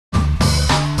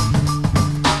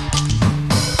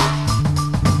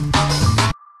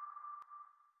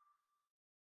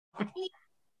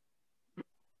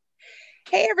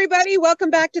Hey everybody,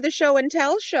 welcome back to the Show and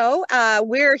Tell show.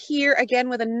 We're here again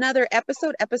with another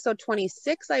episode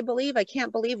 26, I believe. I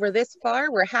can't believe we're this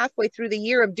far. We're halfway through the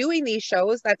year of doing these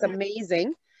shows. That's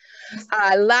amazing.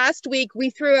 Last week,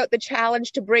 we threw out the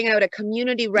challenge to bring out a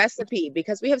community recipe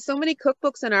because we have so many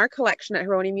cookbooks in our collection at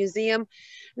Huronia Museum,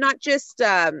 not just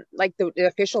like the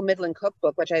official Midland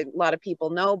cookbook, which a lot of people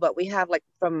know, but we have like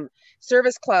from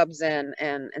service clubs and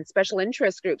special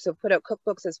interest groups who put out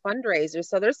cookbooks as fundraisers.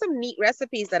 So there's some neat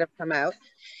recipes that have come out.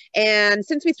 And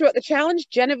since we threw out the challenge,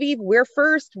 Genevieve, we're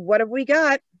first. What have we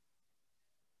got?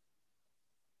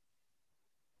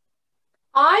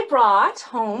 I brought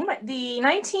home the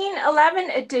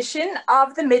 1911 edition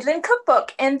of the Midland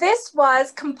Cookbook, and this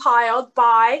was compiled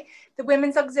by the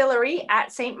Women's Auxiliary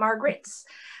at St. Margaret's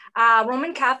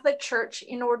Roman Catholic Church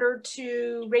in order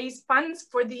to raise funds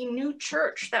for the new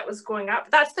church that was going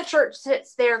up. That's the church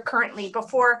that's there currently.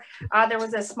 Before there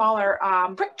was a smaller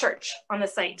brick church on the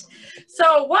site.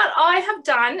 So what I have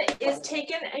done is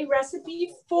taken a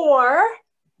recipe for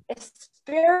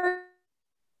asparagus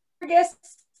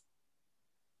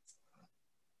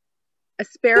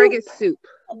soup.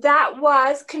 That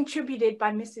was contributed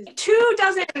by Mrs. 2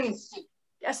 dozen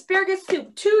asparagus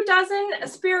soup, 2 dozen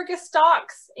asparagus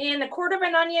stalks, and a quarter of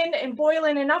an onion, and boil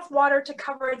in enough water to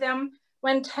cover them.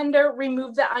 When tender,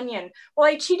 remove the onion. Well,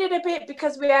 I cheated a bit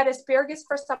because we had asparagus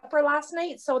for supper last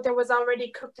night, so there was already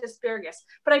cooked asparagus.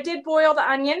 But I did boil the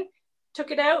onion,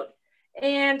 took it out,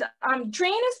 and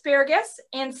drain asparagus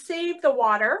and save the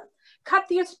water. Cut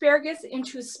the asparagus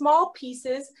into small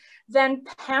pieces, then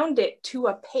pound it to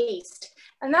a paste.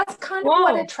 And that's kind of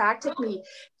what attracted me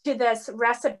to this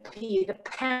recipe, to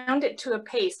pound it to a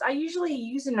paste. I usually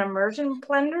use an immersion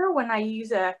blender when I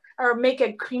use make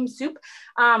a cream soup,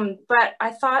 but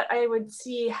I thought I would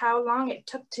see how long it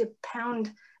took to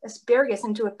pound asparagus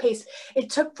into a paste. It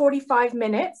took 45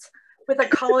 minutes with a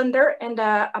colander and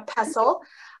a pestle,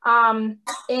 and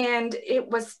it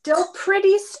was still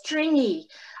pretty stringy.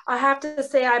 I have to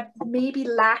say I maybe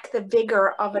lack the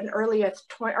vigor of an early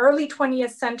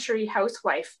 20th century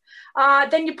housewife.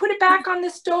 Then you put it back on the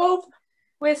stove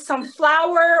with some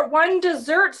flour, 1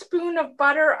 dessert spoon of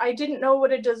butter. I didn't know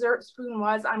what a dessert spoon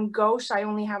was. I'm gauche, I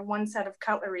only have 1 set of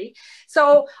cutlery.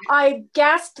 So I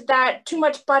guessed that too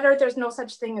much butter, there's no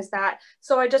such thing as that.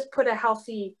 So I just put a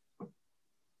healthy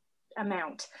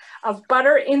amount of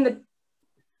butter in the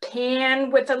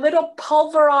pan with a little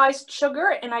pulverized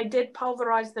sugar, and I did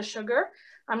pulverize the sugar.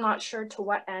 I'm not sure to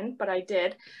what end, but I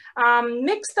did.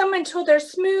 Mix them until they're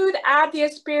smooth, add the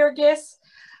asparagus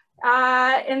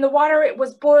in the water it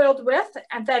was boiled with,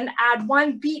 and then add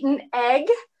 1 beaten egg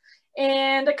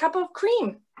and a cup of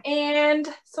cream. And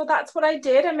so that's what I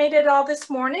did. I made it all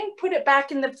this morning, put it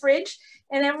back in the fridge,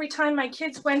 and every time my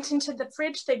kids went into the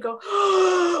fridge, they'd go,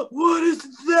 "Oh, what is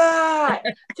that?"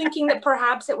 Thinking that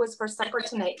perhaps it was for supper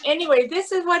tonight. Anyway,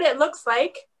 this is what it looks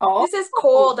like. Oh. This is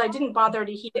cold. I didn't bother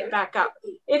to heat it back up.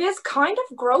 It is kind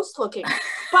of gross looking,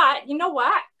 but you know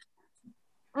what?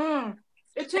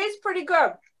 It tastes pretty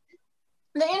good.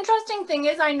 The interesting thing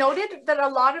is I noted that a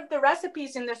lot of the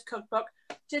recipes in this cookbook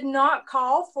did not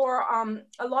call for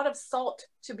a lot of salt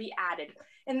to be added.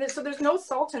 And so there's no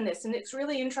salt in this. And it's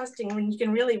really interesting when you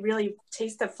can really, really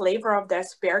taste the flavor of the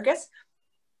asparagus.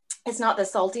 It's not the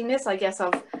saltiness, I guess,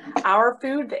 of our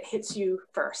food that hits you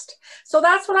first. So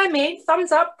that's what I made.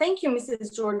 Thumbs up. Thank you,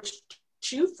 Mrs. George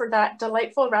Chu, for that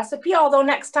delightful recipe. Although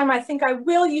next time I think I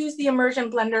will use the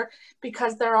immersion blender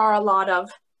because there are a lot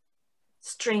of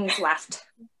strings left.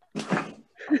 Awesome,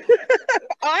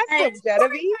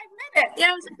 Genevieve.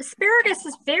 Yeah, asparagus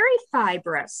is very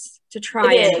fibrous to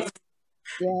try it.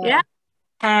 Yeah.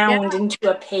 Pound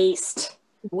into a paste.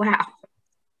 Wow.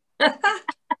 So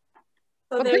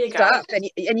well, there you go. Stuff.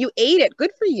 And you ate it.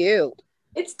 Good for you.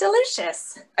 It's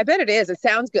delicious. I bet it is. It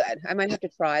sounds good. I might have to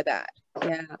try that.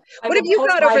 Yeah. What have you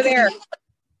got over there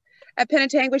at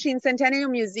Penetanguishene Centennial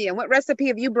Museum? What recipe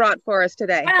have you brought for us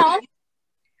today? Well,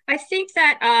 I think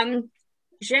that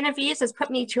Genevieve has put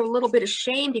me to a little bit of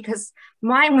shame because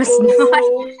mine was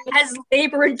not as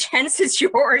labor intense as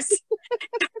yours.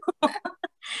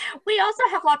 We also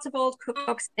have lots of old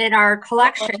cookbooks in our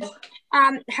collection.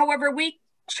 However, we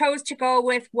chose to go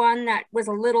with one that was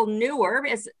a little newer.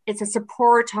 It's a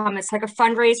support, it's like a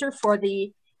fundraiser for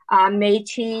the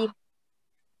Métis,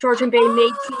 Georgian Bay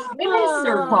Métis Women's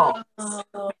Circle.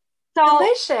 So,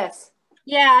 delicious.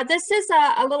 Yeah, this is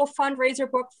a little fundraiser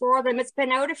book for them. It's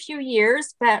been out a few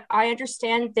years, but I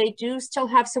understand they do still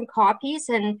have some copies,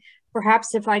 and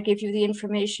perhaps if I give you the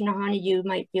information on it, you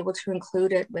might be able to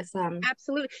include it with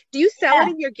Absolutely. Do you sell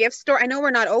it in your gift store? I know we're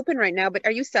not open right now, but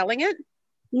are you selling it?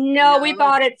 No, we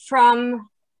bought it from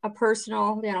a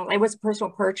personal, it was a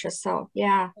personal purchase. So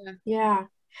yeah.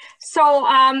 So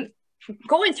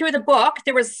going through the book,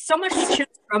 there was so much to choose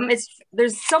from.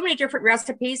 There's so many different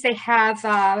recipes. They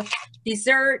have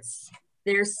desserts,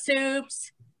 there's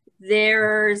soups,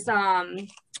 there's a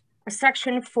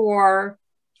section for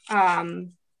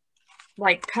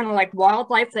like kind of like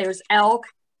wildlife. There's elk,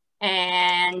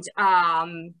 and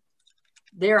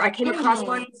there I came across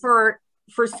one for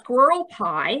squirrel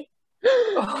pie.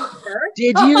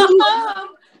 Did you?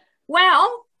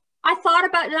 Well, I thought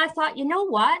about it and I thought, you know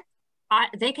what?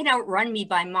 They can outrun me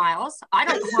by miles. I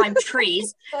don't climb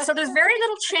trees. So there's very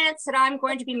little chance that I'm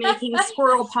going to be making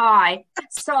squirrel pie.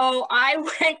 So I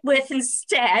went with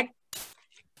instead,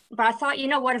 but I thought, you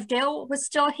know what? If Dale was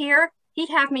still here, he'd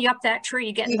have me up that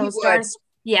tree getting those stars.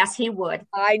 Yes, he would.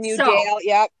 I knew Dale.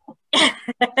 Yep.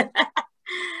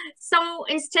 So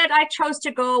instead, I chose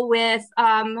to go with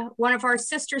one of our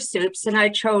sister soups, and I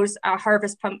chose a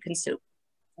harvest pumpkin soup.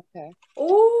 Okay.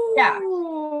 Oh. Yeah.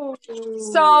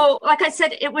 So, like I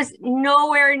said, it was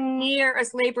nowhere near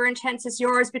as labor intense as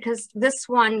yours, because this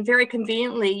one, very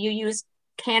conveniently, you use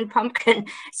canned pumpkin.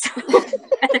 So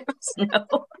there was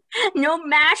no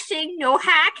mashing, no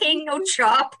hacking, no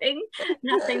chopping,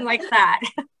 nothing like that.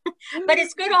 But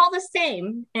it's good all the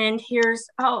same. And here's,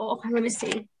 let me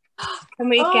see. Can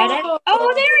we get it?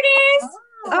 Oh, there it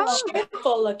is.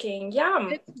 Beautiful looking.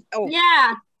 Yum.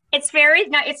 Yeah. It's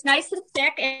nice and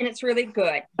thick, and it's really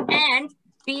good. And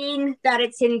being that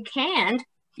it's in canned,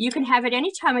 you can have it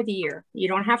any time of the year. You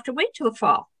don't have to wait till the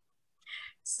fall.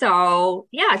 So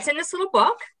yeah, it's in this little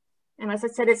book. And as I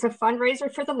said, it's a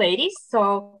fundraiser for the ladies.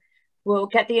 So we'll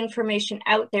get the information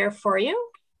out there for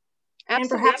you.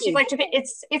 Absolutely. And perhaps you'd like to,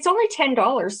 it's only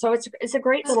 $10. So it's a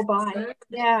great little buy.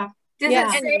 Yeah. Does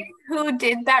it say who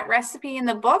did that recipe in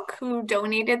the book? Who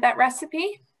donated that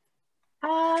recipe?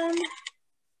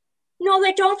 No,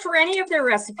 they don't for any of their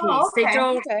recipes. Okay.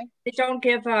 They don't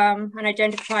give an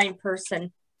identifying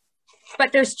person.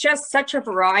 But there's just such a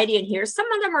variety in here.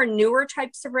 Some of them are newer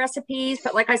types of recipes,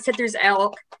 but like I said, there's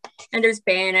elk and there's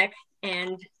bannock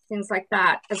and things like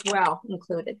that as well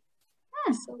included.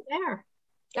 So there.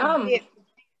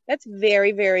 That's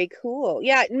very, very cool.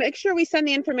 Yeah, make sure we send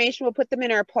the information. We'll put them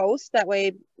in our post. That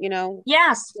way,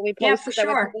 Yes. we post for it, that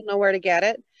way sure. people know where to get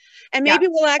it. And maybe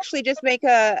we'll actually just make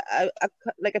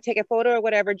take a photo or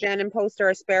whatever, Jen, and post our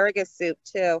asparagus soup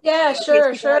too. Yeah,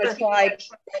 sure. Try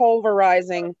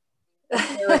pulverizing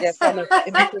asparagus in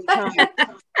between time.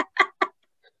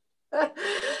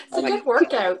 It's a good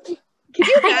workout. Can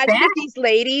you imagine if these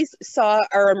ladies saw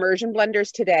our immersion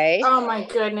blenders today? Oh my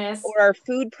goodness. Or our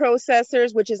food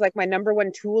processors, which is like my number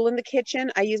one tool in the kitchen.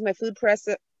 I use my food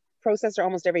processor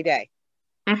almost every day.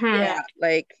 Yeah,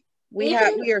 like we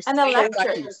are so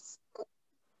lucky.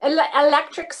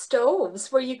 Electric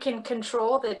stoves where you can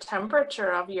control the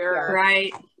temperature of your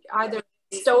either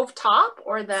stove top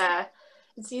or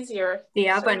it's easier.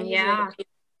 The oven, easier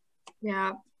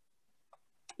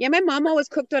Yeah, my mom always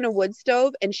cooked on a wood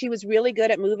stove, and she was really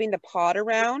good at moving the pot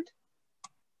around.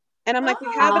 And I'm like, we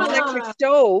have an electric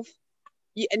stove.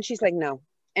 And she's like, no.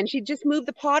 And she just moved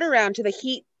the pot around to the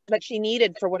heat that she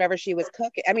needed for whatever she was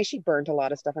cooking. I mean, she burnt a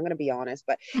lot of stuff, I'm going to be honest.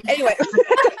 But anyway.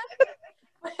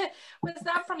 Was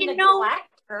that from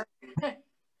neglect?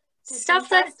 Stuff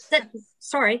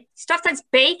that's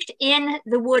baked in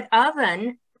the wood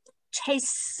oven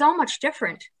tastes so much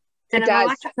different than an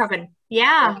electric oven.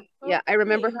 Yeah, I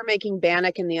remember her making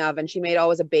bannock in the oven. She made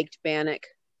always a baked bannock.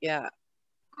 Yeah.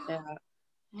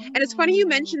 And it's funny you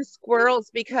mentioned squirrels,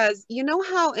 because you know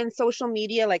how in social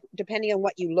media, like depending on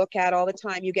what you look at all the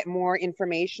time, you get more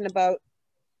information about.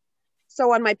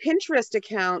 So on my Pinterest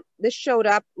account, this showed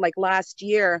up like last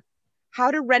year,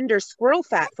 how to render squirrel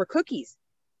fat for cookies.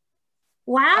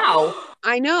 Wow.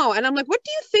 I know. And I'm like, what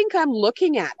do you think I'm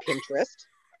looking at, Pinterest?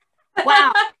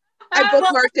 Wow. I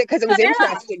bookmarked it because it was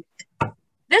interesting.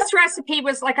 This recipe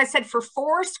was, like I said, for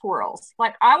 4 squirrels.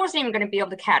 Like I wasn't even going to be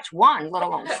able to catch one, let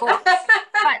alone 4.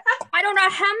 But I don't know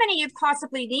how many you'd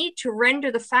possibly need to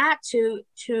render the fat to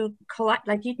collect.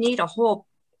 Like you'd need a whole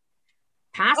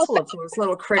passel of those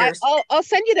little critters. I'll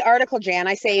send you the article, Jan.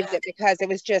 I saved it because it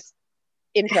was just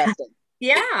interesting.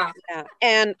 Yeah.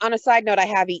 And on a side note, I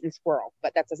have eaten squirrel,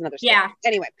 but that's another story. Yeah.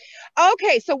 Anyway.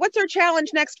 Okay. So what's our challenge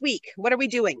next week? What are we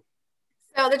doing?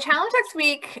 So the challenge next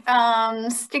week,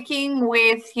 sticking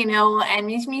with,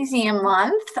 Emmy's Museum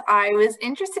Month, I was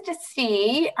interested to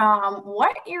see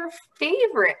what your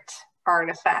favorite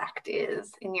artifact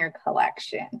is in your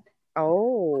collection.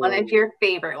 Oh. One of your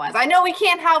favorite ones. I know we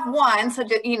can't have one, so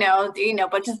just,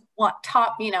 but just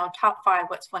top 5.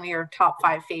 What's one of your top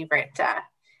 5 favorite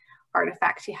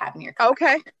artifact you have in your collection.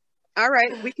 Okay. All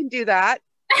right. We can do that.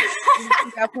 We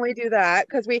can definitely do that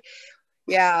because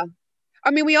yeah.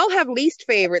 I mean, we all have least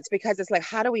favorites because it's like,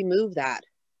 how do we move that?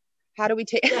 How do we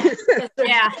take?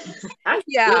 Yeah.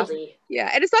 Yeah. Yeah.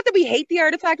 And it's not that we hate the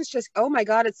artifact. It's just, oh my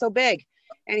God, it's so big.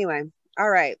 Anyway. All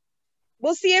right.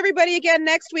 We'll see everybody again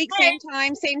next week. Same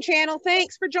time, same channel.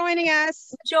 Thanks for joining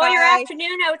us. Enjoy your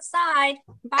afternoon outside.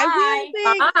 Bye. I will.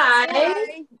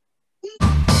 Thanks. Bye.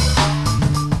 Bye.